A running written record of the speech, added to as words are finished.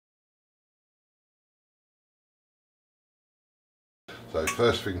So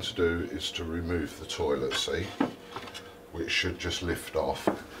first thing to do is to remove the toilet seat, which should just lift off.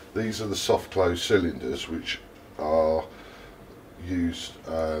 These are the soft close cylinders which are used,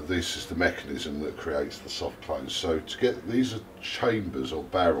 this is the mechanism that creates the soft close. So to get, these are chambers or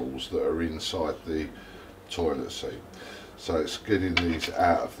barrels that are inside the toilet seat. So it's getting these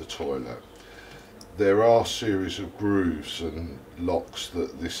out of the toilet. There are a series of grooves and locks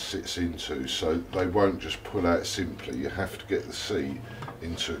that this sits into, so they won't just pull out simply. You have to get the seat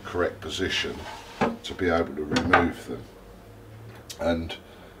into a correct position to be able to remove them. And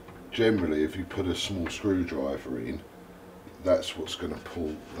generally, if you put a small screwdriver in, that's what's going to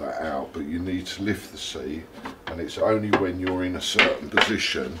pull that out. But you need to lift the seat, and it's only when you're in a certain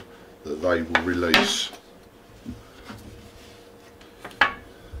position that they will release.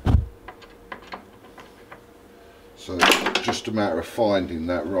 So it's just a matter of finding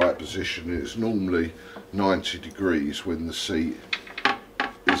that right position. It's normally 90 degrees when the seat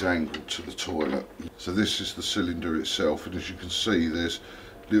is angled to the toilet. So this is the cylinder itself, and as you can see there's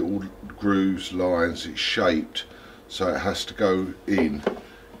little grooves, lines, it's shaped, so it has to go in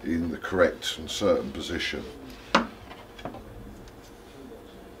the correct and certain position.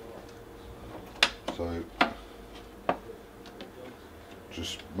 So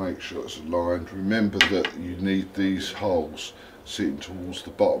just make sure it's aligned. Remember that you need these holes sitting towards the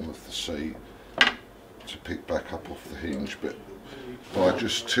bottom of the seat to pick back up off the hinge, but by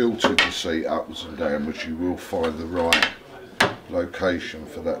just tilting the seat upwards and downwards you will find the right location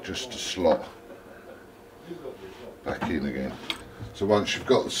for that just to slot back in again. So once you've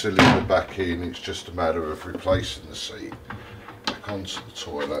got the cylinder back in, it's just a matter of replacing the seat back onto the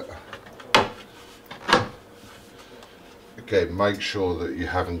toilet. Again, make sure that you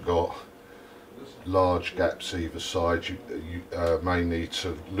haven't got large gaps either side. You may need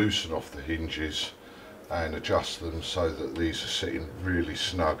to loosen off the hinges and adjust them so that these are sitting really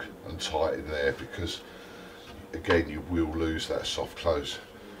snug and tight in there, because again you will lose that soft close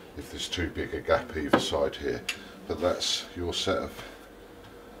if there's too big a gap either side here. But that's your set of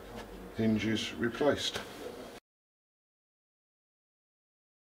hinges replaced.